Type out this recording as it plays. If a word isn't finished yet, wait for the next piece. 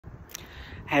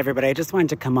Hey everybody, I just wanted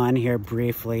to come on here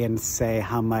briefly and say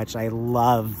how much I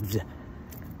loved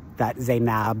that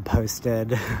Zainab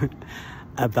posted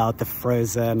about the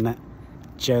frozen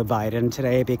Joe Biden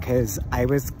today, because I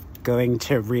was going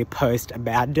to repost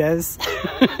Amanda's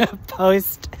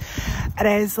post, and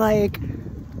I was like,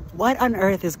 what on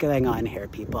earth is going on here,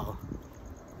 people?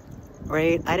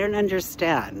 Right? I don't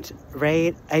understand,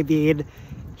 right? I mean,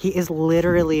 he is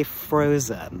literally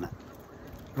frozen.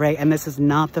 Right, and this is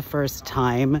not the first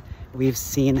time we've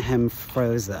seen him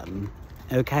frozen,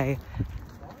 okay?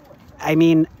 I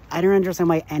mean, I don't understand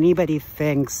why anybody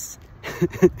thinks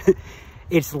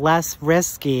it's less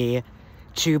risky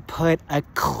to put a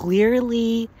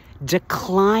clearly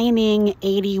declining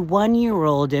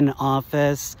 81-year-old in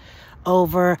office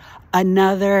over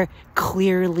another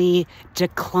clearly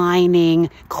declining,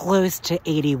 close to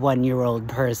 81-year-old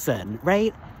person,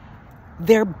 right?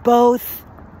 They're both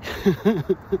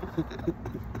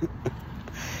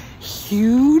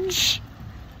huge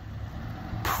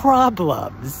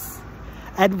problems.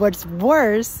 And what's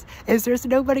worse is there's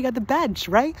nobody on the bench,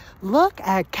 right? Look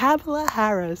at Kamala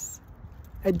Harris.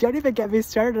 And don't even get me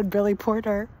started on Billy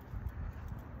Porter.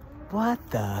 What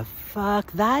the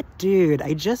fuck? That dude,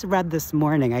 I just read this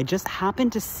morning, I just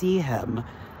happened to see him.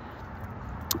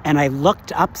 And I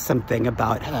looked up something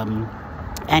about him.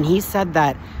 And he said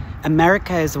that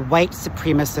America is a white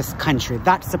supremacist country.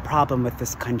 That's the problem with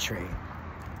this country.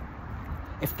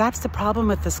 If that's the problem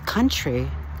with this country,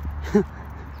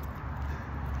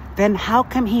 then how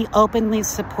come he openly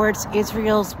supports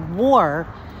Israel's war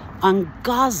on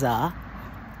Gaza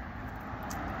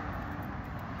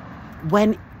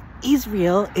when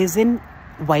Israel is in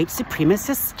white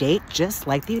supremacist state just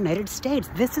like the United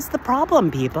States? This is the problem,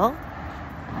 people.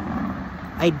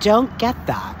 I don't get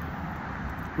that,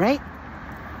 right?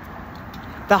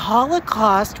 The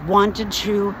Holocaust wanted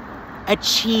to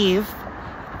achieve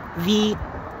the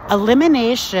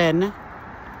elimination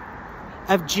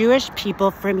of Jewish people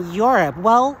from Europe.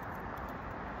 Well,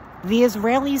 the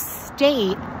Israeli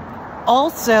state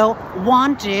also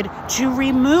wanted to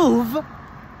remove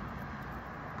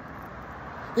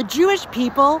the Jewish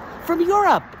people from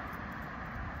Europe,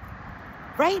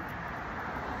 right?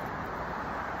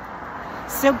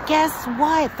 So guess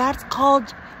what? That's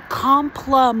called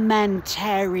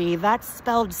complementary. That's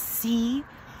spelled complementary,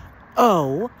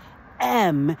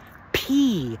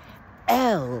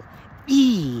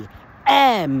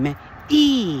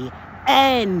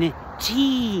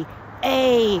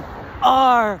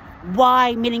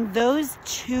 meaning those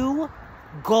two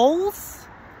goals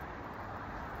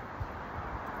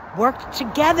work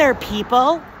together,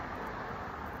 people.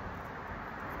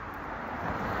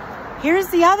 Here's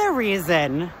the other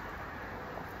reason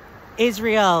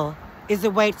Israel is a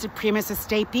white supremacist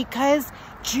state: because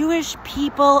Jewish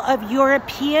people of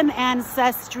European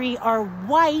ancestry are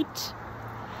white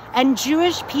and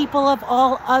Jewish people of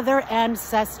all other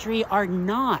ancestry are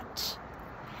not.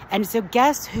 And so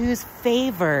guess who's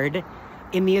favored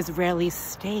in the Israeli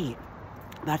state?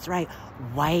 That's right,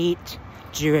 white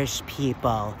Jewish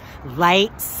people,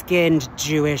 light-skinned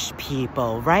Jewish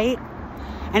people, right?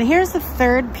 And here's the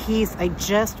third piece I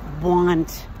just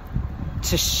want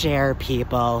to share,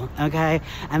 people, okay?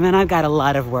 And then I've got a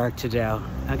lot of work to do,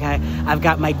 okay? I've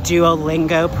got my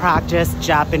Duolingo practice,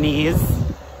 Japanese.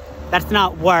 That's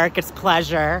not work, it's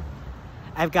pleasure.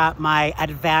 I've got my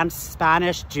advanced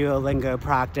Spanish Duolingo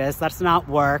practice. That's not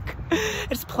work,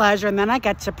 it's pleasure. And then I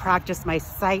get to practice my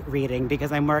sight reading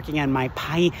because I'm working on my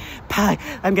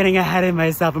I'm getting ahead of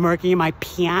myself. I'm working on my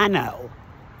piano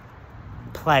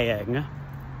playing.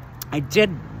 I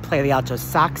did play the alto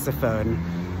saxophone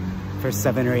for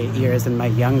 7 or 8 years in my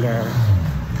younger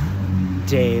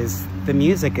days. The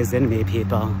music is in me,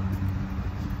 people.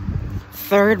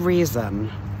 Third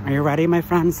reason. Are you ready, my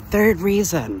friends? Third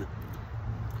reason.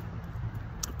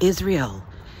 Israel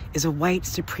is a white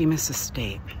supremacist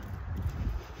state.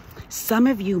 Some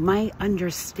of you might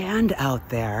understand out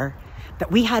there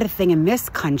that we had a thing in this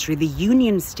country, the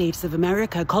Union States of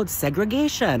America, called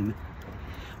segregation.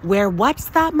 Where,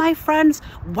 what's that, my friends?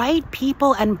 White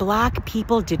people and black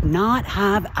people did not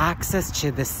have access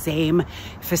to the same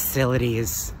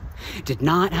facilities, did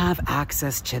not have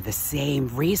access to the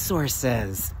same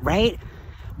resources, right?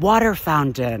 Water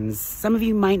fountains. Some of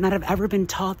you might not have ever been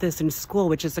taught this in school,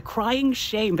 which is a crying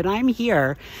shame, but I'm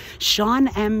here. Sean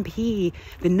MP,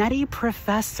 the nutty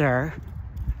professor,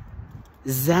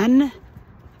 Zen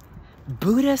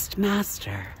Buddhist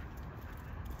master.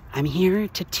 I'm here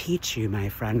to teach you, my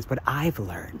friends, what I've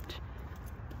learned.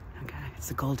 Okay, it's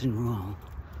the golden rule.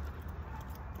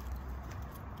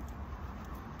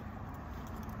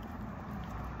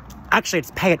 Actually,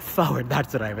 it's pay it forward.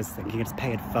 That's what I was thinking. It's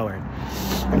pay it forward.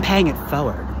 I'm paying it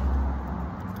forward.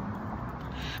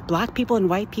 Black people and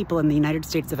white people in the United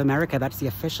States of America, that's the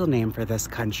official name for this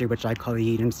country, which I call the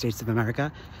United States of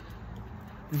America,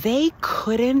 they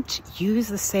couldn't use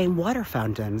the same water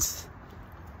fountains.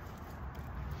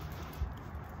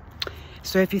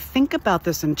 So if you think about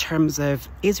this in terms of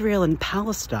Israel and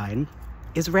Palestine,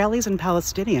 Israelis and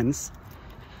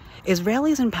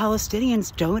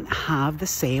Palestinians don't have the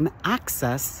same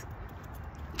access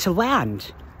to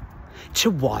land, to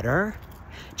water,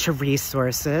 to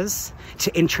resources,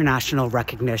 to international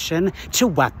recognition, to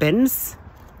weapons,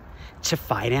 to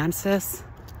finances,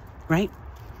 right?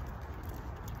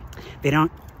 They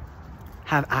don't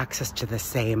have access to the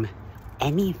same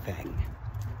anything,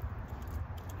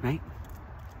 right?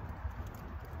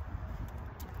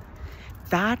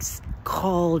 That's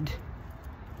called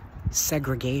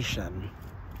segregation,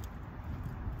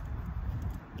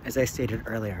 as I stated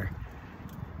earlier.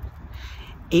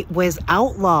 It was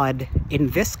outlawed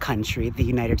in this country, the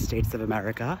United States of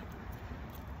America.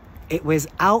 It was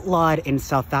outlawed in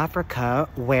South Africa,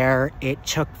 where it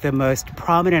took the most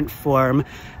prominent form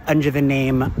under the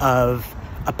name of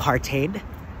apartheid.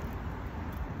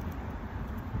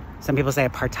 Some people say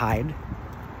apartheid.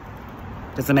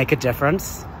 Does it make a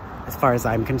difference? As far as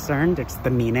I'm concerned, it's the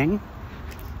meaning.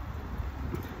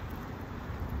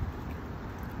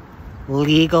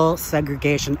 Legal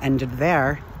segregation ended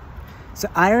there. So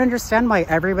I don't understand why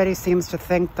everybody seems to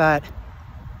think that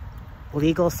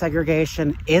legal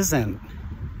segregation isn't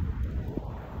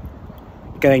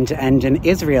going to end in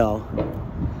Israel,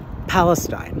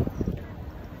 Palestine.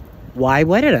 Why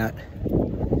wouldn't it?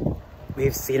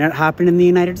 We've seen it happen in the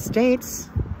United States.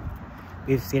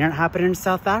 We've seen it happen in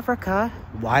South Africa.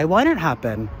 Why won't it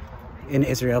happen in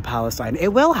Israel, Palestine? It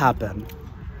will happen.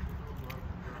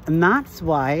 And that's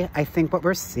why I think what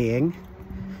we're seeing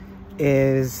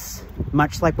is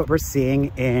much like what we're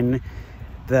seeing in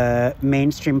the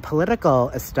mainstream political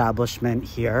establishment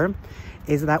here,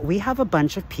 is that we have a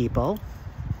bunch of people,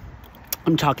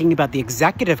 I'm talking about the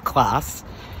executive class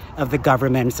of the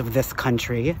governments of this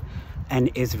country and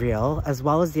Israel, as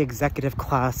well as the executive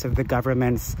class of the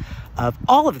governments of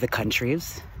all of the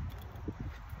countries.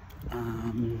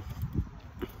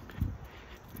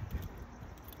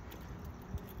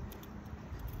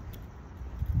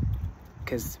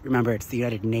 Because remember, it's the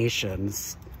United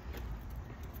Nations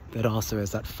that also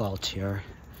is at fault here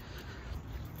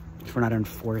for not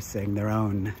enforcing their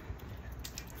own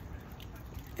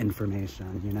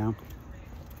information, you know?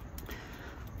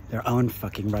 Their own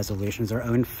fucking resolutions, their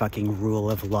own fucking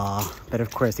rule of law. But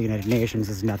of course, the United Nations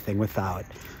is nothing without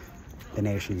the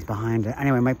nations behind it.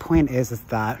 Anyway, my point is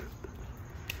that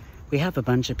we have a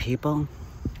bunch of people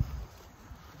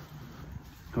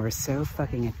who are so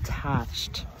fucking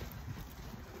attached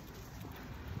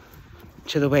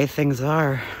to the way things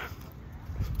are.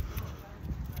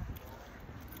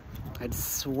 I'd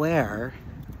swear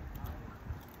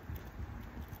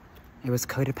it was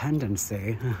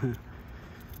codependency.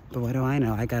 But what do I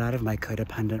know? I got out of my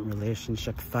codependent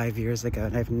relationship 5 years ago,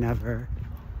 and I've never,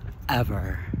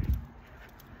 ever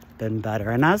been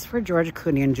better. And as for George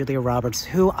Clooney and Julia Roberts,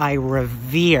 who I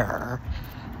revere,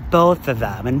 both of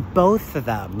them, and both of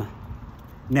them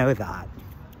know that.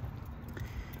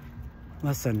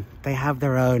 Listen, they have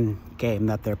their own game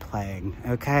that they're playing,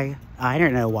 okay? I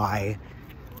don't know why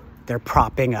they're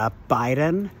propping up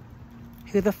Biden.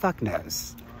 Who the fuck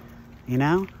knows, you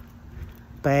know?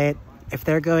 But if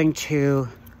they're going to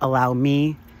allow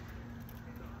me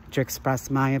to express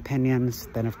my opinions,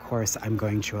 then of course I'm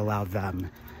going to allow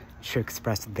them to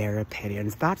express their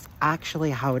opinions. That's actually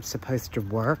how it's supposed to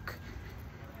work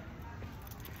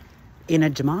in a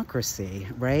democracy,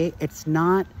 right? It's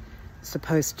not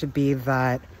supposed to be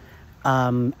that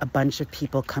a bunch of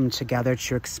people come together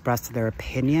to express their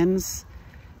opinions,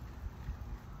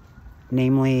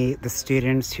 namely the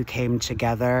students who came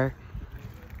together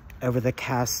over the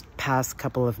past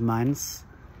couple of months,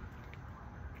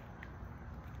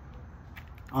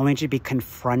 only to be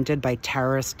confronted by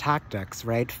terrorist tactics,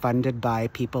 right? Funded by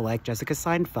people like Jessica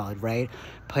Seinfeld, right?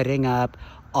 Putting up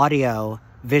audio,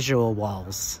 visual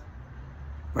walls,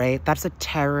 right? That's a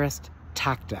terrorist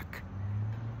tactic,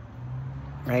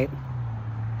 right?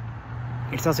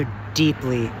 It's also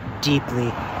deeply,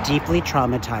 deeply, deeply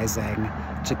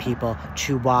traumatizing to people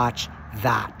to watch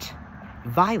that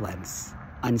violence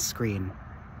on screen,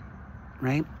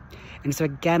 right? And so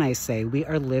again, I say, we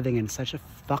are living in such a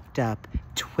fucked up,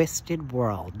 twisted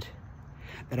world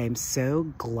that I'm so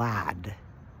glad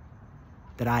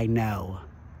that I know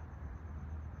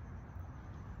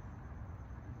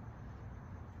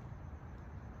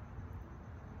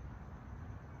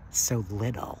so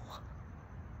little.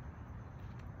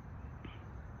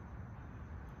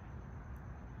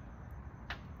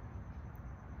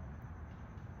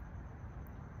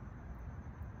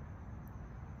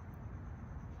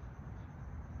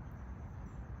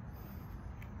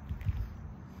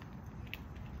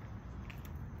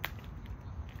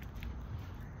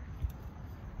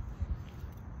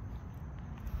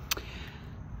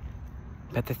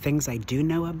 But the things I do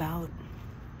know about,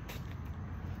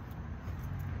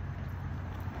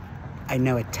 I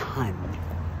know a ton.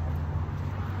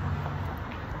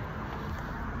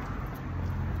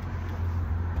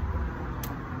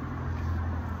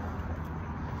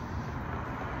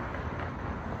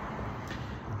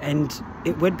 And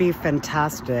it would be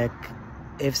fantastic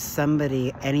if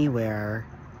somebody anywhere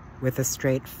with a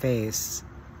straight face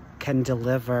can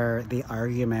deliver the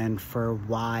argument for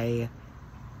why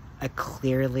a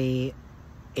clearly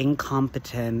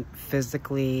incompetent,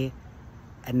 physically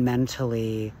and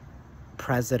mentally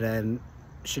president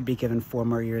should be given 4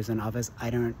 more years in office.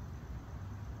 I don't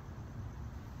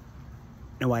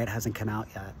know why it hasn't come out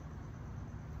yet.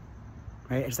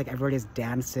 Right? It's like everybody's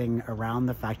dancing around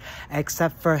the fact,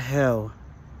 except for who?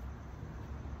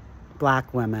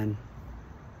 Black women.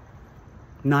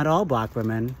 Not all black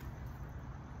women,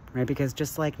 right? Because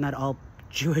just like not all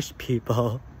Jewish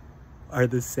people are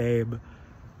the same,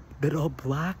 but all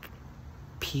black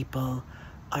people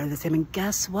are the same. And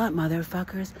guess what,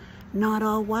 motherfuckers? Not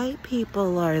all white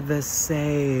people are the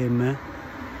same.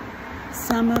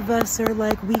 Some of us are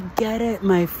like, we get it,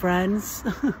 my friends.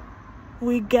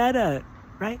 We get it,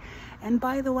 right? And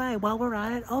by the way, while we're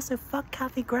at it, also fuck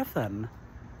Kathy Griffin.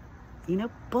 You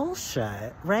know,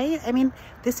 bullshit, right? I mean,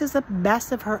 this is a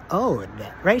mess of her own,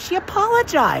 right? She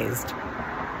apologized.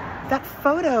 That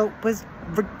photo was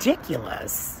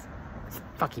ridiculous. It's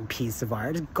a fucking piece of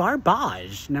art. It's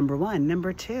garbage, number one.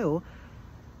 Number two,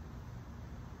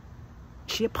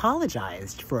 she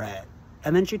apologized for it.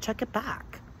 And then she took it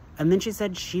back. And then she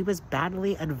said she was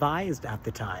badly advised at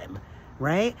the time,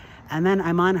 right? And then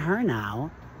I'm on her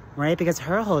now, right? Because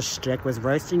her whole shtick was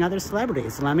roasting other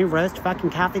celebrities. So let me roast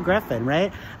fucking Kathy Griffin,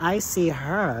 right? I see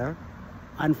her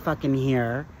on fucking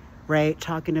here, right?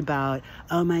 Talking about,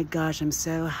 oh my gosh, I'm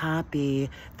so happy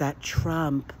that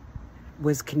Trump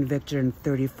was convicted in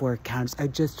 34 counts. I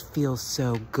just feel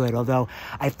so good. Although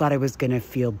I thought I was gonna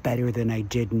feel better than I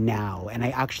did now. And I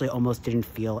actually almost didn't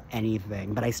feel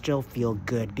anything, but I still feel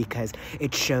good because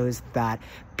it shows that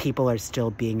people are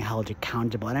still being held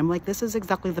accountable. And I'm like, this is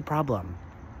exactly the problem.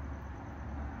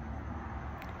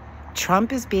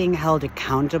 Trump is being held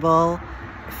accountable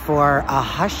for a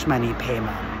hush money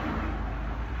payment,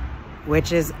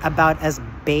 which is about as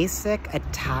basic a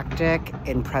tactic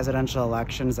in presidential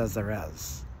elections as there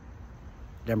is.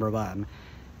 Number one.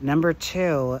 Number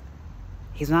two,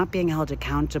 he's not being held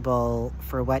accountable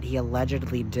for what he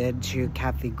allegedly did to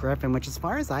Kathy Griffin, which as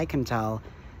far as I can tell,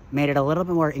 made it a little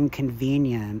bit more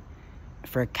inconvenient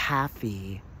for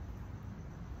Kathy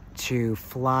to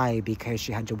fly because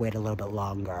she had to wait a little bit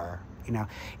longer. You know,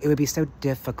 it would be so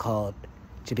difficult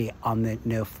to be on the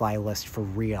no-fly list for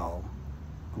real,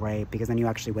 right? Because then you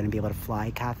actually wouldn't be able to fly,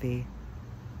 Kathy.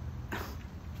 And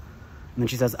then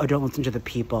she says, oh, don't listen to the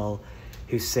people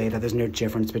who say that there's no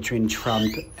difference between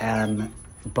Trump and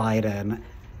Biden.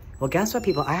 Well, guess what,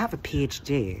 people? I have a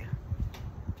PhD.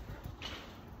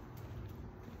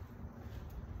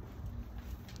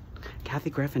 Kathy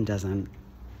Griffin doesn't.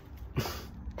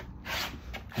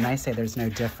 And I say there's no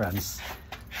difference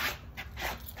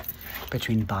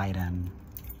between Biden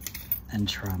and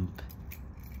Trump.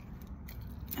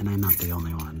 And I'm not the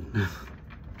only one.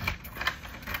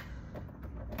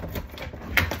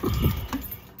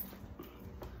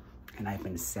 And I've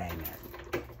been saying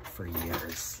it for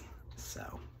years,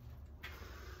 so.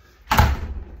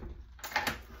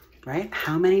 Right?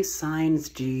 How many signs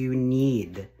do you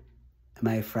need,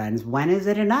 my friends? When is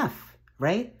it enough,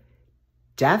 right?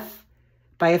 Death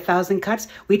by 1,000 cuts?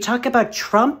 We talk about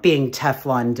Trump being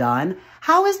Teflon Don.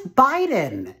 How is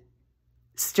Biden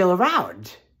still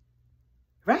around?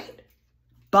 Right?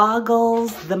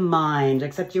 Boggles the mind,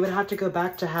 except you would have to go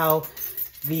back to how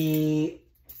the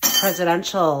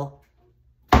presidential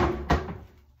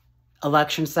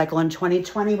election cycle in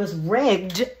 2020 was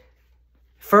rigged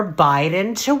for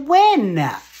Biden to win.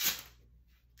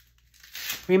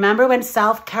 Remember when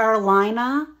South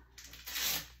Carolina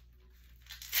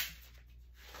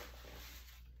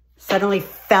suddenly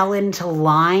fell into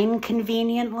line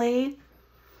conveniently?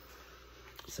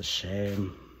 It's a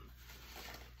shame.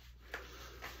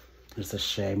 It's a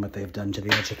shame what they've done to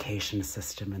the education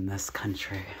system in this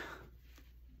country.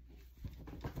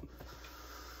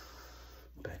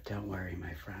 But don't worry,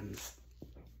 my friends.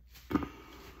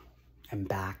 I'm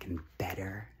back and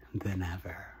better than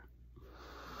ever.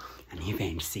 And you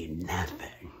ain't seen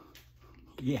nothing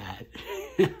yet.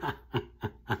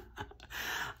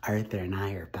 Arthur and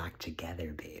I are back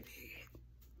together, baby.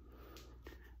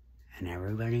 And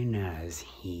everybody knows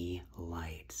he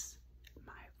lights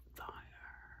my fire.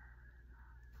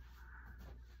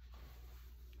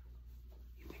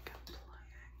 You think I'm playing?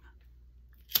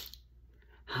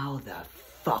 How the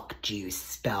fuck do you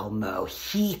spell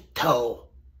mojito?